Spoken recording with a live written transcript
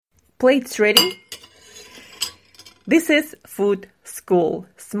Plates ready? This is Food School,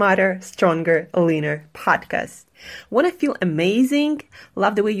 Smarter, Stronger, Leaner podcast. Want to feel amazing,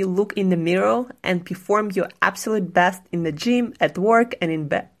 love the way you look in the mirror, and perform your absolute best in the gym, at work, and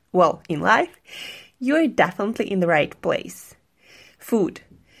in life? You're definitely in the right place. Food.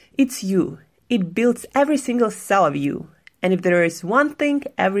 It's you. It builds every single cell of you. And if there is one thing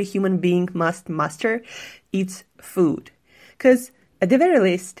every human being must master, it's food. Because at the very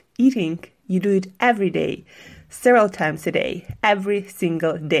least, eating, you do it every day, several times a day, every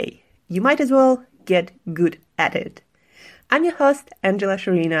single day. You might as well get good at it. I'm your host, Angela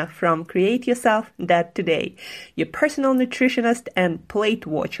Sharina from Create Yourself That Today, your personal nutritionist and plate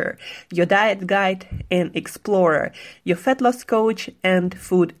watcher, your diet guide and explorer, your fat loss coach and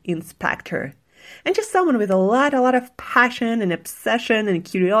food inspector. And just someone with a lot of passion and obsession and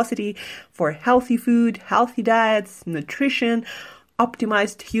curiosity for healthy food, healthy diets, nutrition,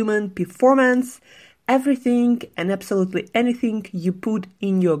 optimized human performance, everything and absolutely anything you put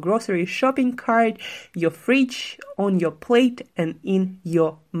in your grocery shopping cart, your fridge, on your plate, and in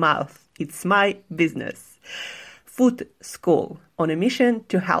your mouth. It's my business. Food School, on a mission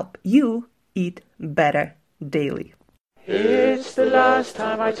to help you eat better daily. It's the last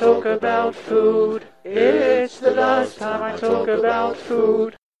time I talk about food. It's the last time I talk about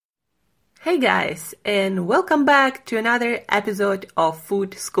food. Hey guys, and welcome back to another episode of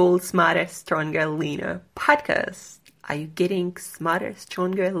Food School Smarter, Stronger, Leaner podcast. Are you getting smarter,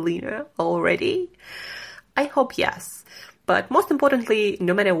 stronger, leaner already? I hope yes. But most importantly,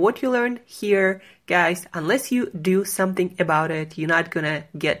 no matter what you learn here, guys, unless you do something about it, you're not gonna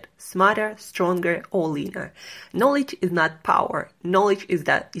get smarter, stronger, or leaner. Knowledge is not power. Knowledge is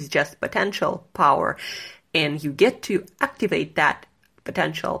just potential power. And you get to activate that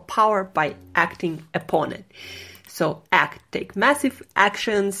potential power by acting upon it. So take massive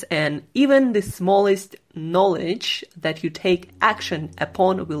actions, and even the smallest knowledge that you take action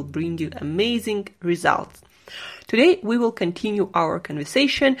upon will bring you amazing results. Today we will continue our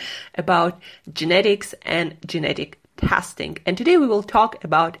conversation about genetics and genetic testing. And today we will talk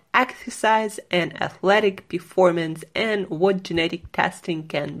about exercise and athletic performance and what genetic testing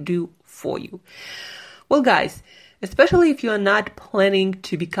can do for you. Well, guys, especially if you are not planning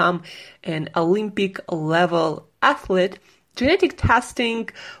to become an Olympic level athlete, genetic testing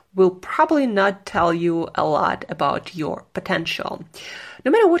will probably not tell you a lot about your potential.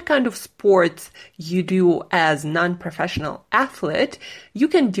 No matter what kind of sports you do as non-professional athlete, you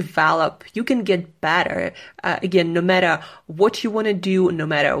can develop, you can get better. Again, no matter what you want to do, no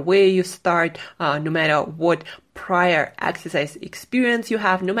matter where you start, no matter what prior exercise experience you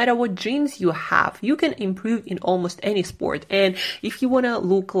have, no matter what genes you have, you can improve in almost any sport. And if you want to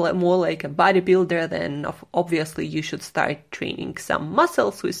look more like a bodybuilder, then obviously you should start training some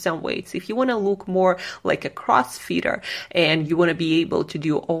muscles with some weights. If you want to look more like a CrossFitter and you want to be able to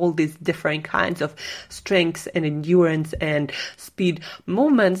do all these different kinds of strengths and endurance and speed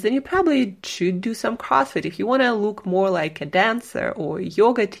movements, then you probably should do some CrossFit. If you want to look more like a dancer or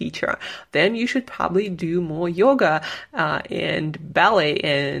yoga teacher, then you should probably do more yoga and ballet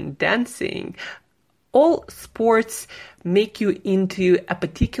and dancing. All sports make you into a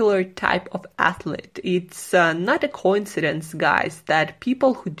particular type of athlete. It's not a coincidence, guys, that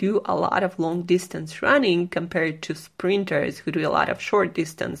people who do a lot of long distance running compared to sprinters who do a lot of short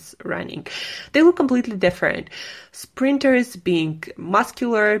distance running, they look completely different. Sprinters being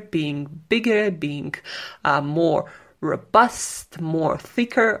muscular, being bigger, being more robust, more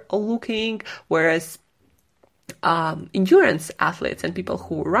thicker looking, whereas endurance athletes and people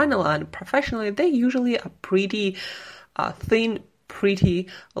who run a lot professionally, they usually are pretty thin, pretty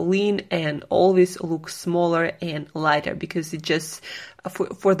lean, and always look smaller and lighter, because it just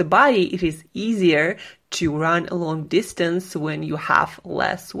for the body it is easier to run a long distance when you have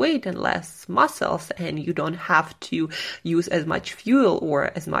less weight and less muscles, and you don't have to use as much fuel or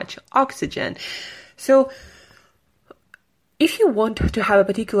as much oxygen. So if you want to have a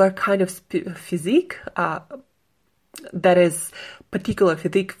particular kind of physique, that is particular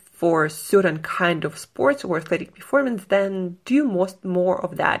physique for certain kind of sports or athletic performance, then do more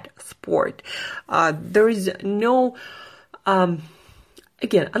of that sport. There is no,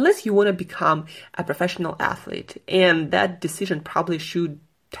 again, unless you want to become a professional athlete, and that decision probably should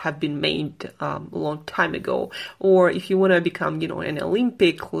have been made a long time ago. Or if you want to become, an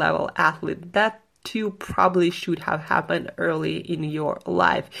Olympic level athlete, that too probably should have happened early in your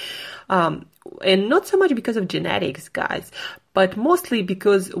life. And not so much because of genetics, guys, but mostly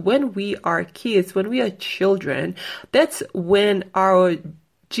because when we are kids, when we are children, that's when our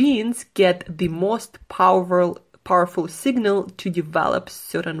genes get the most powerful powerful signal to develop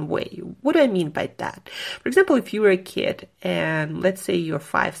certain way. What do I mean by that? For example, if you were a kid and let's say you're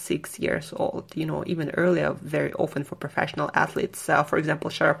 5, 6 years old, even earlier, very often for professional athletes. For example,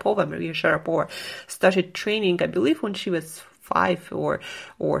 Maria Sharapova started training, I believe, when she was 5 or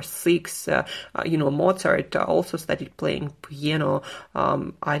 6. Mozart also started playing piano.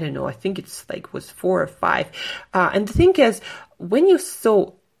 I don't know. I think it's was 4 or 5. And the thing is, when you're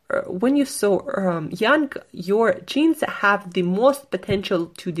so young, your genes have the most potential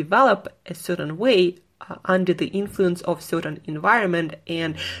to develop a certain way under the influence of certain environment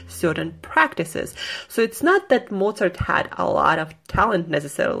and certain practices. So it's not that Mozart had a lot of talent,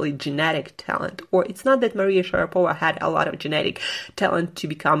 necessarily genetic talent, or it's not that Maria Sharapova had a lot of genetic talent to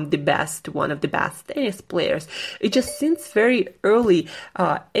become one of the best tennis players. It just since very early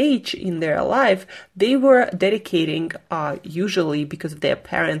age in their life, they were dedicating, usually because of their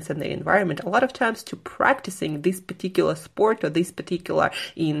parents and their environment, a lot of times to practicing this particular sport or this particular,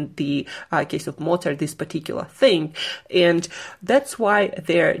 in the case of Mozart, this particular thing. And that's why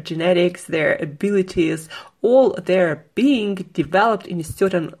their genetics, their abilities, all they're being developed in a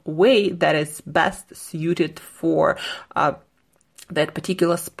certain way that is best suited for that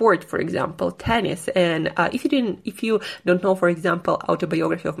particular sport, for example, tennis. And if you don't know, for example,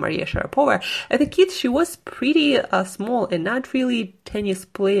 autobiography of Maria Sharapova, as a kid, she was pretty small and not really tennis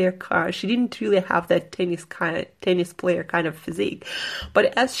player. She didn't really have that tennis player kind of physique.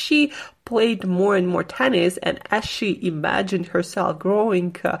 But as she played more and more tennis, and as she imagined herself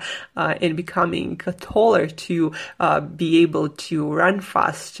growing and becoming taller to be able to run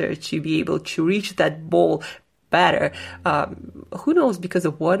faster, to be able to reach that ball better, who knows because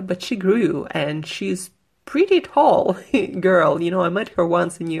of what, but she grew, and she's pretty tall girl. I met her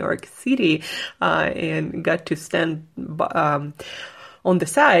once in New York City and got to stand on the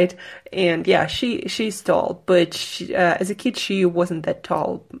side, and yeah, she's tall, but as a kid she wasn't that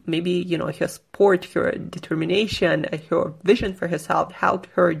tall. Maybe her sport, her determination, her vision for herself helped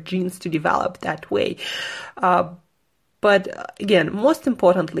her genes to develop that way. But again, most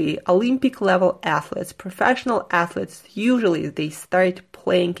importantly, Olympic level athletes, professional athletes, usually they start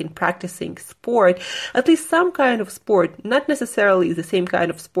playing and practicing sport, at least some kind of sport, not necessarily the same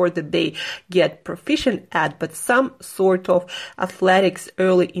kind of sport that they get proficient at, but some sort of athletics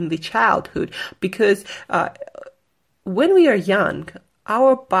early in the childhood. Because when we are young,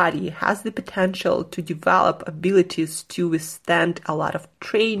 our body has the potential to develop abilities to withstand a lot of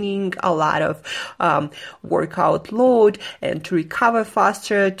training, a lot of workout load, and to recover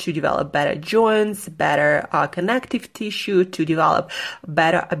faster, to develop better joints, better connective tissue, to develop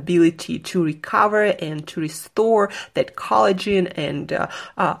better ability to recover and to restore that collagen and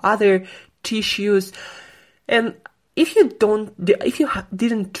other tissues. And if you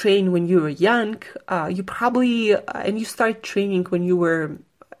didn't train when you were young, you probably, and you start training when you were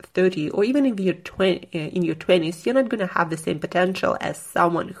 30 or even in your 20s, you're not going to have the same potential as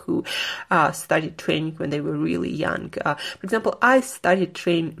someone who started training when they were really young. For example, I started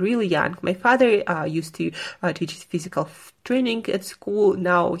training really young. My father used to teach physical training at school.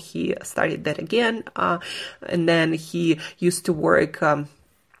 Now he started that again, and then he used to work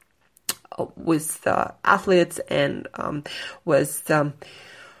with athletes and was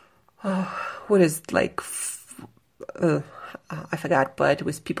I forgot, but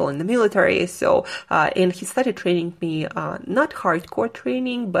with people in the military. So and he started training me, not hardcore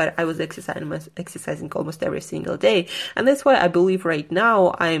training, but I was exercising almost every single day. And that's why I believe right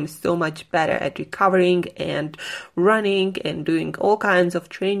now I am so much better at recovering and running and doing all kinds of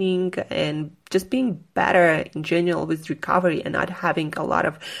training and just being better in general with recovery and not having a lot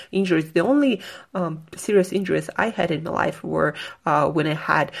of injuries. The only serious injuries I had in my life were when I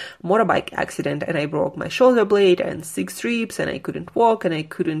had a motorbike accident and I broke my shoulder blade and 6 ribs and I couldn't walk and I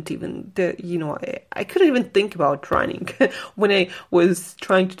couldn't even, I couldn't even think about running. When I was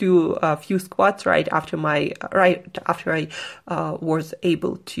trying to do a few squats right after I was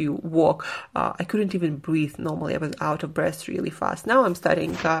able to walk, I couldn't even breathe normally. I was out of breath really fast. Now I'm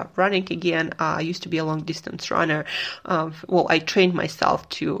starting running again. I used to be a long distance runner. I trained myself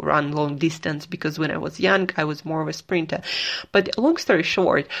to run long distance because when I was young, I was more of a sprinter. But long story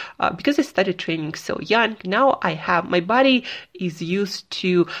short, because I started training so young, now my body is used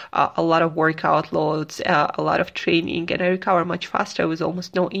to a lot of workout loads, a lot of training, and I recover much faster with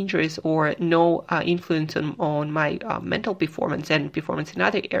almost no injuries or no influence on my mental performance and performance in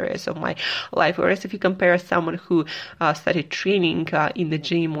other areas of my life. Whereas if you compare someone who started training in the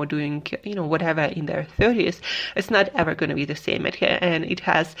gym or doing, whatever in their 30s, it's not ever going to be the same. And it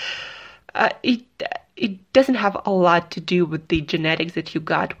has, it doesn't have a lot to do with the genetics that you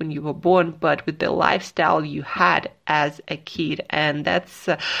got when you were born, but with the lifestyle you had as a kid. And that's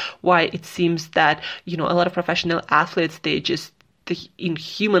why it seems that, a lot of professional athletes, they're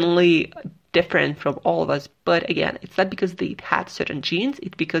inhumanly different from all of us. But again, it's not because they had certain genes,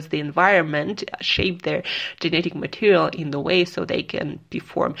 it's because the environment shaped their genetic material in the way so they can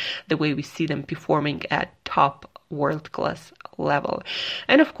perform the way we see them performing at top world-class level.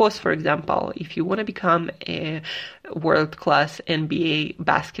 And of course, for example, if you want to become a world-class NBA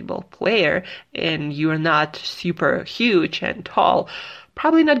basketball player and you're not super huge and tall,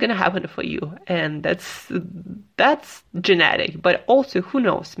 probably not going to happen for you. And that's genetic. But also, who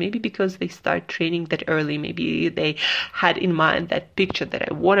knows, maybe because they start training that early, maybe they had in mind that picture that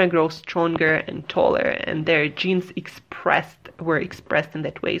I want to grow stronger and taller, and their genes were expressed in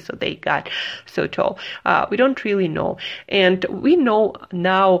that way, so they got so tall. We don't really know. And we know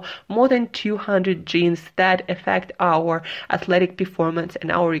now more than 200 genes that affect our athletic performance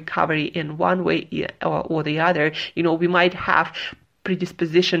and our recovery in one way or the other. We might have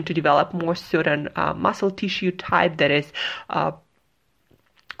predisposition to develop more certain muscle tissue type that is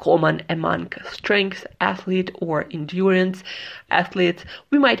common among strength athlete or endurance athletes.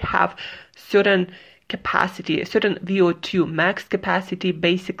 We might have certain capacity, certain VO2 max capacity,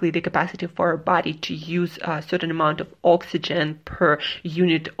 basically the capacity for our body to use a certain amount of oxygen per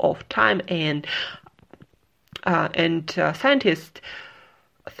unit of time, and scientists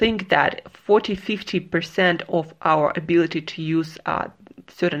think that 40-50% of our ability to use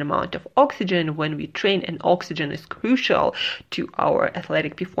certain amount of oxygen when we train, and oxygen is crucial to our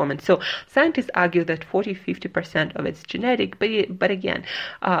athletic performance. So scientists argue that 40-50% of it's genetic, but again,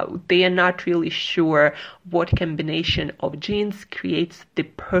 they are not really sure what combination of genes creates the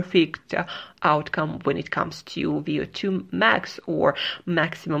perfect outcome when it comes to VO2 max or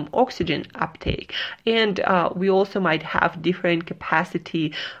maximum oxygen uptake. And we also might have different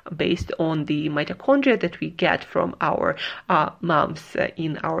capacity based on the mitochondria that we get from our moms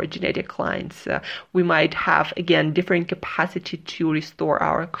in our genetic lines. We might have, again, different capacity to restore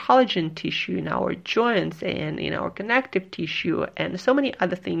our collagen tissue in our joints and in our connective tissue, and so many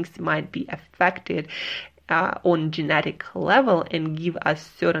other things might be affected on genetic level and give us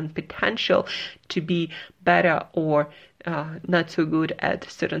certain potential to be better or not so good at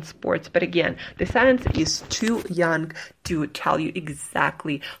certain sports. But again, the science is too young to tell you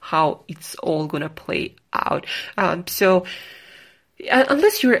exactly how it's all going to play out. So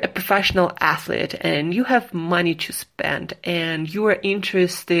unless you're a professional athlete and you have money to spend and you are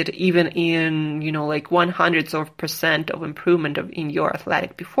interested even in, 100% of improvement in your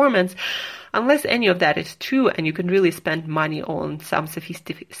athletic performance, unless any of that is true and you can really spend money on some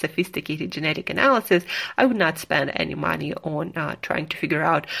sophisticated genetic analysis, I would not spend any money on trying to figure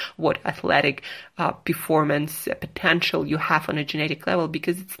out what athletic performance potential you have on a genetic level,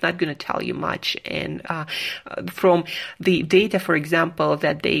 because it's not going to tell you much. And from the data, for example,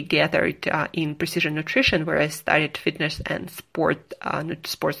 that they gathered in Precision Nutrition, where I studied fitness and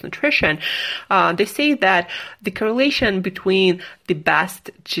sports nutrition, they say that the correlation between the best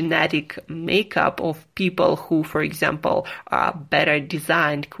genetic makeup of people who, for example, are better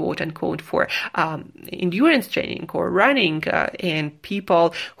designed, quote unquote, for endurance training or running, and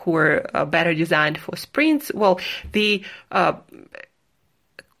people who are better designed for sprints, well, the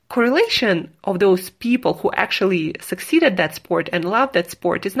correlation of those people who actually succeed at that sport and love that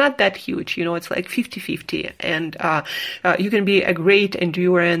sport is not that huge. It's like 50-50. And you can be a great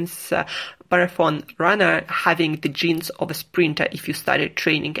endurance marathon runner having the genes of a sprinter if you started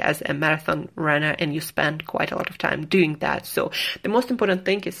training as a marathon runner and you spend quite a lot of time doing that. So the most important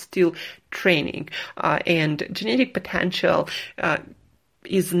thing is still training, and genetic potential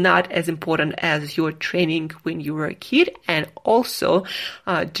is not as important as your training when you were a kid. And also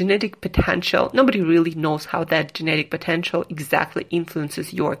genetic potential, nobody really knows how that genetic potential exactly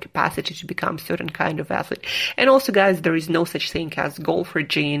influences your capacity to become certain kind of athlete. And also, guys, there is no such thing as golfer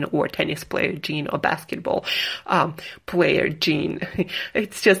gene or tennis player gene or basketball player gene.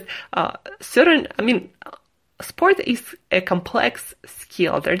 It's just sport is a complex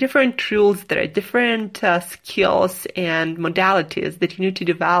skill. There are different rules, there are different skills and modalities that you need to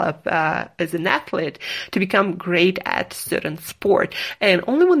develop as an athlete to become great at certain sport. And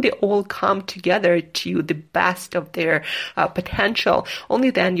only when they all come together to the best of their potential, only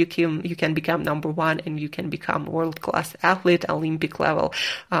then you can become number one and you can become world-class athlete, Olympic level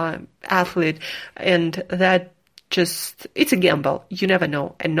athlete. And that it's a gamble. You never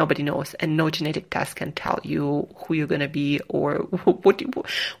know, and nobody knows, and no genetic test can tell you who you're gonna be or what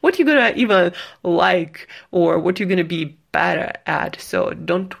you're gonna even like or what you're gonna be better at. So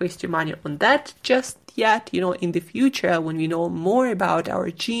don't waste your money on that just yet. In the future, when we know more about our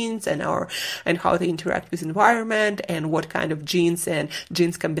genes and how they interact with environment and what kind of genes and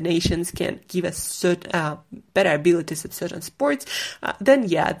genes combinations can give us certain better abilities at certain sports, then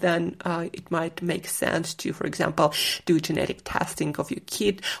it might make sense to, for example, do genetic testing of your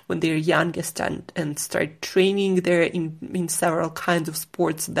kid when they're youngest and start training there in several kinds of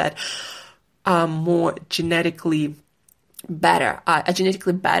sports that are more genetically better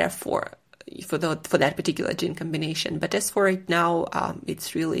for that particular gene combination. But as for right now,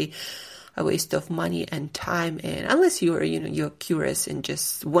 it's really a waste of money and time. And unless you're curious and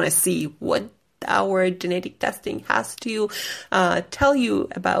just want to see what our genetic testing has to tell you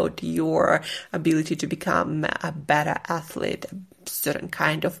about your ability to become a better athlete, a certain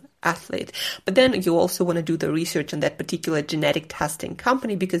kind of athlete. But then you also want to do the research on that particular genetic testing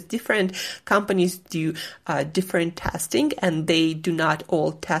company, because different companies do different testing, and they do not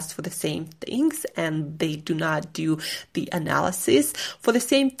all test for the same things, and they do not do the analysis for the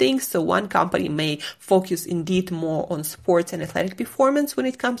same things. So one company may focus indeed more on sports and athletic performance when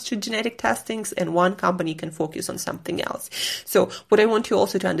it comes to genetic testings, and one company can focus on something else. So what I want you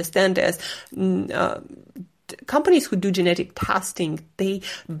also to understand is companies who do genetic testing, they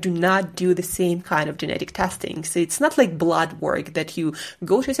do not do the same kind of genetic testing. So it's not like blood work that you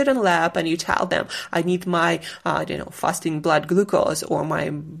go to a certain lab and you tell them, I need my, fasting blood glucose or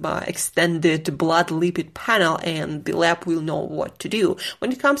my extended blood lipid panel, and the lab will know what to do.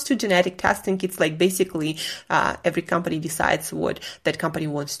 When it comes to genetic testing, it's like basically every company decides what that company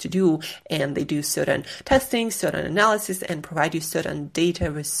wants to do, and they do certain testing, certain analysis, and provide you certain data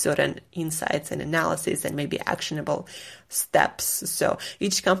with certain insights and analysis and maybe actionable steps. So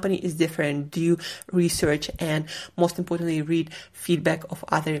each company is different. Do research, and most importantly, read feedback of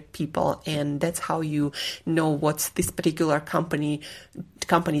other people, and that's how you know what this particular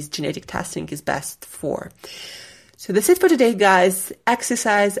company's genetic testing is best for. So that's it for today, guys.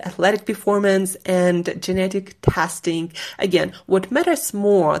 Exercise, athletic performance, and genetic testing. Again, what matters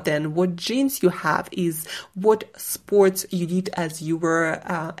more than what genes you have is what sports you did as you were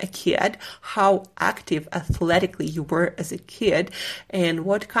a kid, how active athletically you were as a kid, and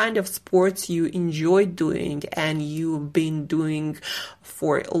what kind of sports you enjoyed doing and you've been doing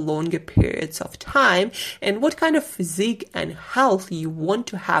for longer periods of time, and what kind of physique and health you want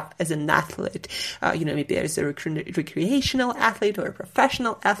to have as an athlete. Maybe there's a recreational athlete or a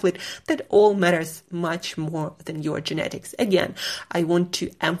professional athlete. That all matters much more than your genetics. Again, I want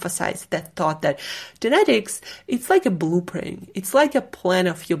to emphasize that thought that genetics, it's like a blueprint. It's like a plan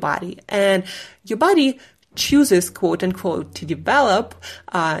of your body, and your body chooses, quote unquote, to develop,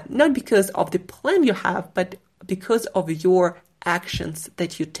 not because of the plan you have, but because of your actions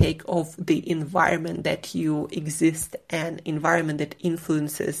that you take of the environment that you exist and environment that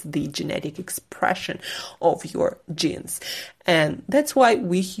influences the genetic expression of your genes. And that's why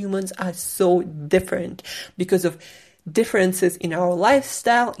we humans are so different, because of differences in our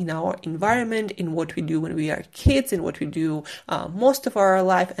lifestyle, in our environment, in what we do when we are kids, in what we do most of our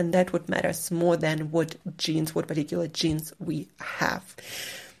life, and that's what matters more than what particular genes we have.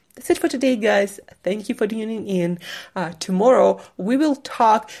 That's it for today, guys. Thank you for tuning in. Tomorrow, we will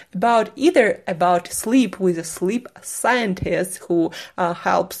talk about sleep with a sleep scientist who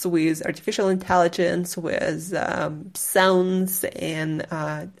helps with artificial intelligence, with sounds and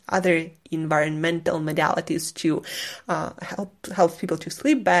other environmental modalities to help people to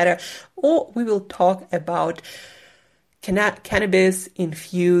sleep better. Or we will talk about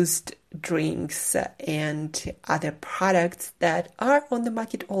cannabis-infused drinks and other products that are on the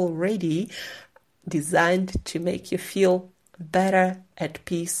market already, designed to make you feel better, at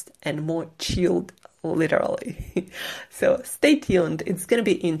peace, and more chilled, literally. So stay tuned. It's going to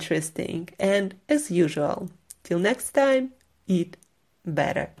be interesting. And as usual, till next time, eat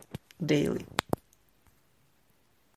better daily.